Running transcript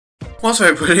What's up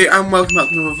everybody, and welcome back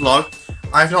to another vlog.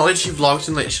 I've not literally vlogged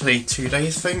in literally 2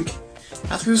 days, I think.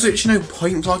 That's because there's literally no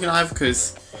point vlogging either,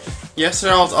 because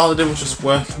yesterday all I did was just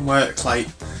work, like,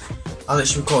 I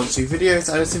literally recorded 2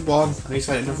 videos, edited one, I need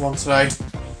to edit another one today.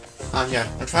 And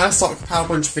yeah, I'm trying to stock a power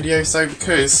bunch of videos though,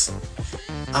 because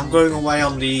I'm going away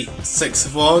on the 6th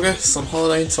of August on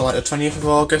holiday until like the 20th of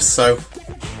August, so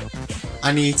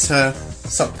I need to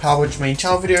stock a power bunch of main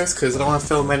channel videos, because I don't want to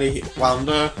film any while I'm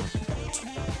there.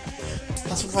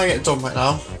 That's what I get done right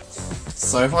now.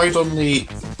 So I've already done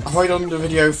the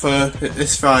video for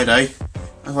this Friday.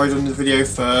 I've already done the video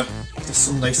for the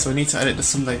Sunday, so I need to edit the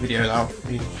Sunday video now.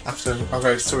 I mean, after I'll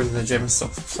go swimming in the gym and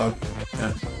stuff. So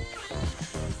yeah.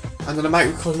 And then I might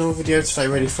record another video today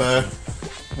ready for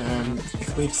it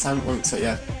could be December, won't it?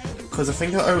 Yeah. Because I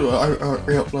think I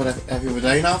re-upload every other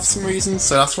day now for some reason.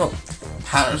 So that's what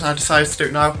I decided to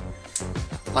do now.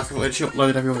 Like I literally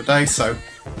upload every other day. So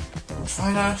I'm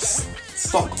trying to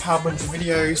stock power bunch of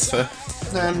videos for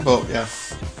then, but yeah.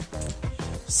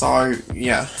 So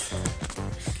yeah.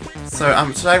 So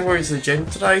today I'm going to the gym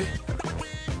today,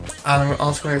 and I'm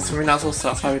also going to swimming as well. So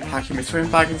that's why I'm packing my swimming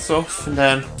bag and stuff. And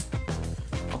then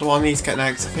what do I need to get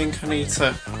next? I think I need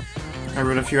to go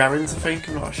run a few errands. I think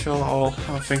I'm not sure. I'll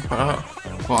have a think about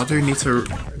that. But I do need to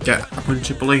get a bunch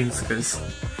of balloons because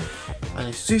I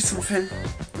need to do something.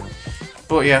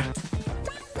 But yeah.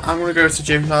 I'm going to go to the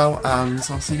gym now, and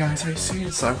I'll see you guys very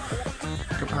soon, so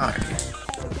goodbye.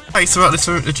 Right, so we're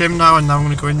at the gym now, and now I'm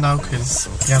going to go in now, because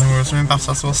yeah, I'm going to swim bath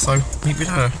as well, so meet me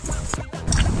there.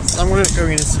 So I'm going to go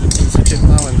into the gym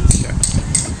now, and yeah,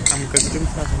 I'm going to gym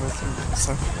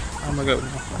so I'm going to go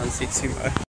and see you soon.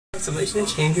 So I'm literally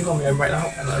changing on my own right now,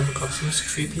 and I've got the most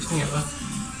creepy thing ever.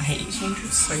 I hate these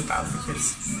changes so bad,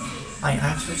 because like, I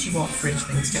have to literally walk through this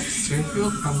thing to get to the swimming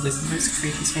pool, and this is the most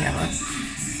creepiest thing ever.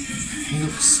 He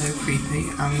looks so creepy,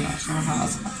 and that's kind of hard.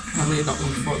 I'm really not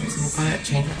looking forward to something like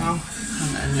change it now.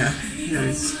 And then yeah,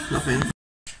 it's nothing.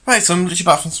 Right, so I'm literally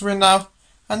back from swimming now,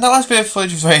 and that last bit of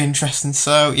footage was very interesting.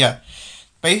 So yeah,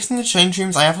 based on the change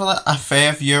rooms, I have a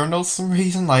fear of urinals for some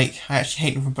reason. Like, I actually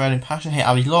hate them from burning passion. I hate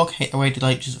how they look, hate the way they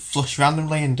like just flush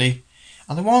randomly, and the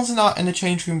ones in the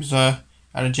change rooms at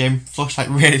the gym flush like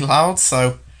really loud.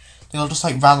 So they'll just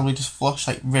like randomly just flush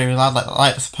like really loud,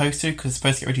 like they're supposed to, because it's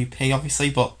supposed to get rid of your pee, obviously,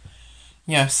 but.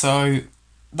 Yeah, so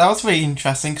that was really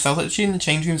interesting because I was literally in the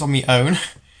change rooms on my own,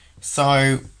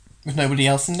 so with nobody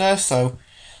else in there. So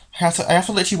I have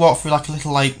to literally walk through like a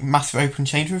little like massive open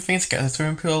change room thing to get to the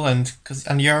swimming pool, and the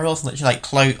urinals literally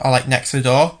like are like next to the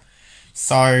door.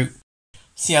 So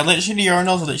yeah, literally the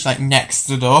urinals are literally like next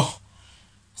to the door.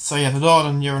 So yeah, the door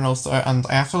and the urinals there, and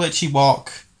I have to literally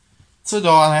walk to the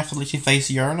door and I have to literally face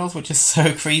the urinals, which is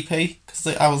so creepy because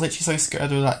I was literally so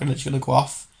scared of that and literally gonna go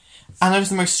off. I know it's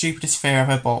the most stupidest fear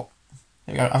ever, but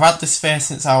there you go. I've had this fear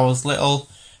since I was little,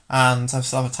 and I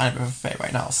still have a tiny bit of a fear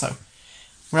right now. So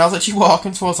when I was literally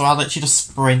walking towards it, I literally just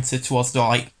sprinted towards the door,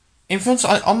 like in front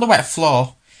on the wet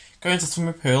floor, going to the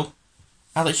swimming pool.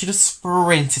 I literally just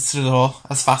sprinted to the door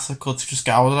as fast as I could to just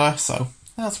get out of there. So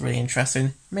that's really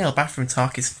interesting. Male bathroom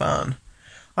talk is fun.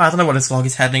 Well, I don't know what this vlog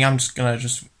is heading. I'm just gonna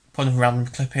put a random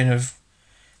clip in of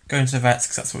going to the vets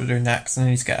because that's what we're doing next, and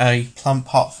I need to get a plant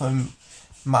pot from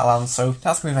Matland, so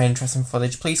that's going to be very interesting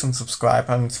footage. Please subscribe,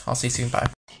 and I'll see you soon.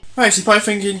 Bye. Right, so you're probably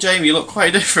thinking, Jamie, you look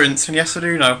quite different, and yes I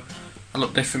do know I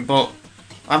look different, but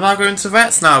I'm now going to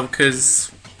vets now, because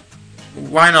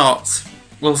why not?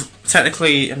 Well,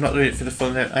 technically I'm not doing it for the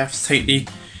fun. I have to take the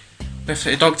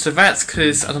dog to the vets,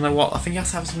 because I don't know what, I think he has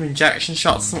to have some injection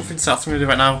shots or something, so that's what I'm going to do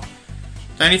right now.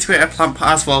 I need to get a plant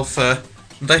pot as well for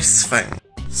this thing.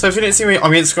 So if you didn't see me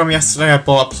on my Instagram yesterday, I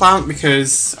bought a plant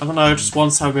because, I don't know, I just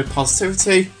want to have a bit of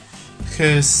positivity,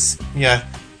 because, yeah.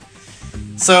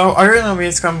 So I wrote on my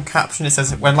Instagram caption, it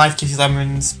says, when life gives you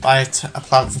lemons, buy a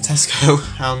plant from Tesco,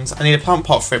 and I need a plant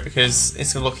pot for it because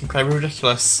it's going to look incredibly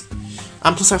ridiculous.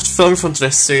 And plus I have to film in front of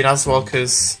this soon as well,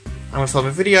 because I'm going to film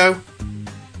a video,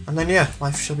 and then yeah,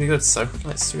 life should be good, so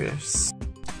let's do this.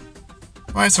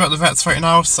 Right, so we're at the vets right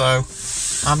now, so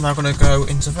I'm now going to go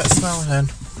into the vets now, and then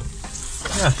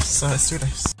yeah, so let's do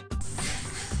this.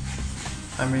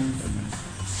 I'm in the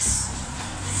vets.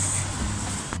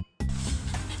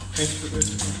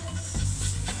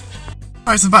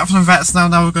 Right, so back from the vets now.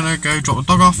 Now we're going to go drop the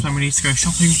dog off, and then we need to go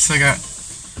shopping to get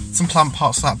some plant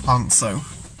pots for that plant, so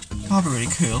that'll be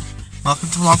really cool. Welcome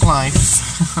to Vlog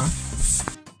Life.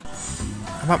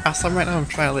 I'm at Bath right now. I'm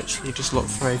trying to literally just look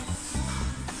for a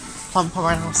plant pot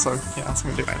right now, so yeah, that's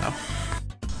what I'm going to do right now.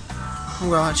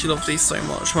 Oh, I actually love these so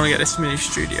much. I want to get this mini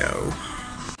studio.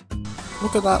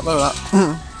 Look at that though,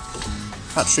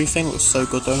 that tree thing looks so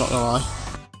good though, not gonna lie.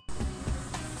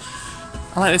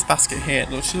 I like this basket here.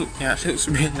 It actually looks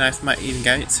really nice. I might even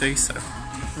get it too. So here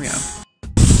we go.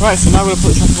 Right, so now we're gonna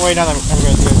put the shopping away now. Then we're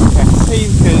going to go to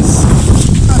KFC because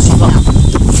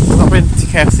I've not been to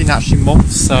KFC in actually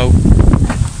months. So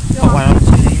why not?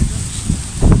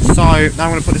 So now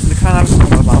I'm gonna put this in the car. I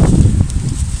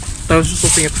was just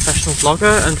looking at a professional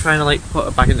vlogger and trying to like put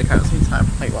a bag in the car at the same time.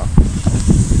 Like what?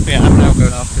 But yeah, I'm now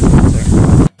going off.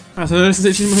 Right, so this is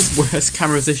actually the most worst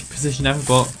camera position ever,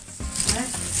 but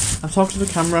I'm talking to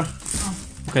the camera. Oh.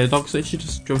 Okay, the dog's literally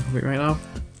just jumping off it right now.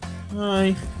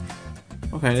 Hi.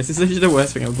 Okay, this is literally the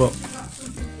worst thing ever, but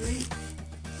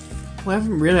well, I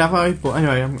haven't really, have I? But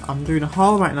anyway, I'm doing a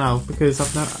haul right now because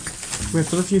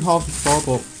we've done a few hauls before,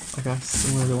 but I guess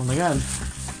I'm gonna do one again.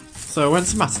 So I went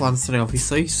to Matalan's today,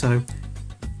 obviously. So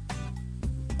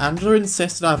Angela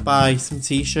insisted I buy some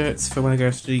t-shirts for when I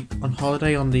go on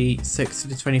holiday on the 6th to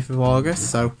the 20th of August.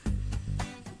 So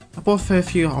I bought a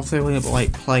few, obviously only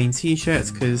like plain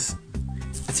t-shirts because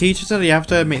the t-shirts that you have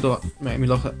to make me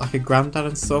look like a granddad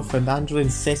and stuff. And Angela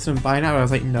insisted on buying it. And I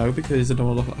was like, no, because I don't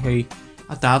want to look like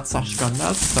a dad /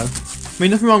 granddad. So I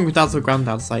mean, nothing wrong with dads or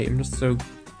granddads. Like I'm just so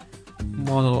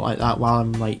want to look like that while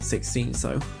I'm like 16.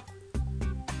 So.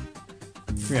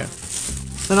 Yeah.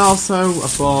 Then also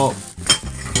I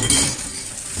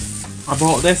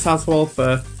bought this as well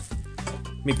for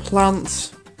me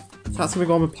plants. That's gonna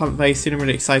go on my plant vase soon. I'm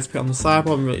really excited to put it on the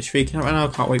sideboard. I'm really freaking out right now.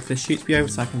 I can't wait for the shoot to be over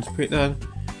so I can just put it there.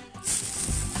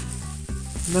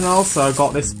 And then also I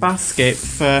got this basket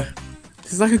for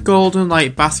this is like a golden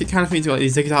like basket kind of thing to got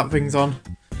these zigzag things on.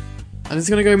 And it's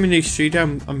gonna go in my new studio.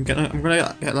 I'm gonna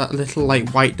get that little like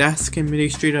white desk in my new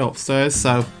studio upstairs,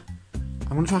 so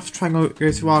I'm gonna have to try and go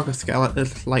to August to get like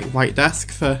this like white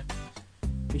desk for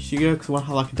my studio because I want to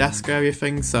have like a desk area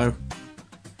thing. So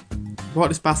I bought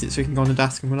this basket so we can go on the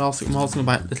desk, and I'm also gonna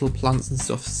buy little plants and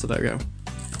stuff. So there we go.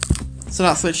 So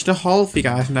that's literally the haul for you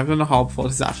guys. I've never done a haul before.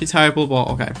 This is actually terrible, but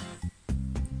okay.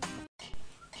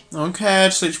 Okay, I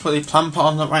just literally put the plant pot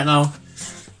on that right now.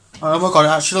 Oh my god, it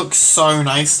actually looks so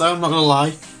nice though. I'm not gonna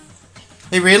lie.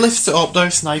 It really lifts it up though,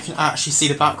 so now you can actually see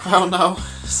the background now.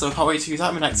 So I can't wait to use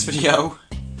that in my next video.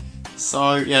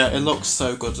 So yeah, it looks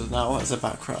so good now as a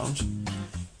background.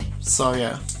 So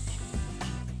yeah,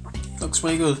 looks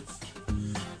really good.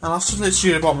 And I'll have to literally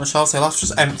do the bottom of the shelves. I'll have to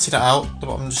just empty that out, the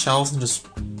bottom of the shelves, and just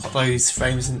put those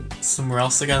frames in somewhere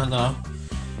else again. I don't know.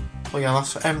 But yeah, I'll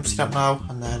have to empty that now,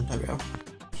 and then there we go.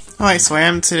 Alright, so I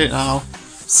emptied it now.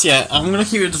 So yeah, I'm gonna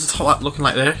keep it at the top looking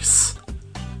like this.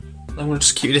 I'm gonna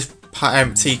just keep this part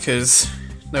empty because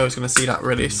no one's gonna see that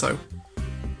really. So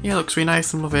yeah, it looks really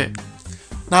nice and love it.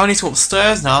 Now I need to go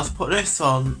upstairs now to put this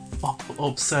on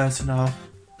upstairs now.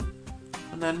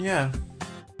 And then yeah.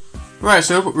 Right,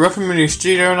 so we're up in my new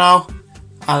studio now.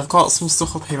 And I've got some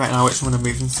stuff up here right now which I'm gonna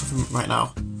move and stuff right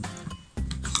now.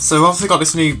 So I've obviously got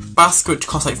this new basket which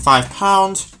costs like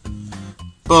 £5.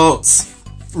 But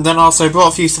then also I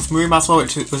brought a few stuff from my room as well,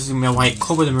 which was in my white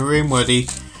cupboard in my room where the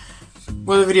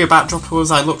video backdrop was.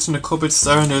 I looked in the cupboard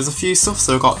so and there was a few stuff,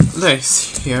 so I got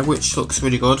this here which looks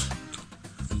really good.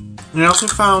 And I also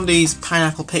found these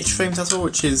pineapple picture frames as well,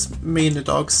 which is me and the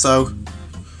dog. So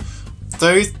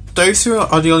those two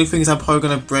are the only things I'm probably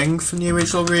going to bring from the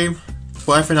original room.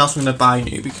 But everything else I'm going to buy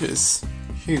new because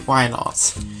why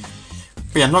not?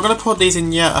 But yeah, I'm not going to put these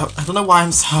in yet. I don't know why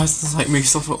I'm starting to like move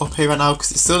stuff up here right now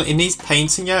because it needs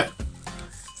painting yet.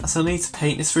 I still need to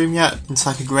paint this room yet into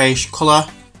like a greyish colour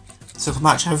so it can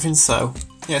match everything. So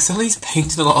yeah, it still needs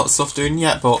painting a lot of stuff doing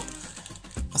yet, but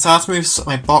I started to move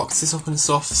my boxes up and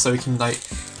stuff so we can like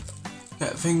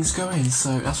get things going.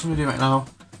 So that's what I'm gonna do right now.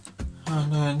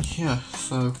 And then yeah,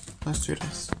 so let's do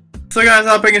this. So guys,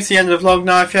 I'll bring it to the end of the vlog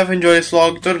now. If you have enjoyed this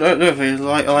vlog, don't forget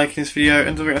to like this video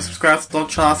and don't forget to subscribe to the vlog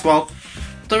channel as well.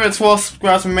 Don't forget to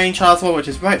subscribe to my main channel as well, which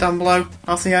is right down below.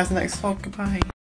 I'll see you guys in the next vlog. Goodbye.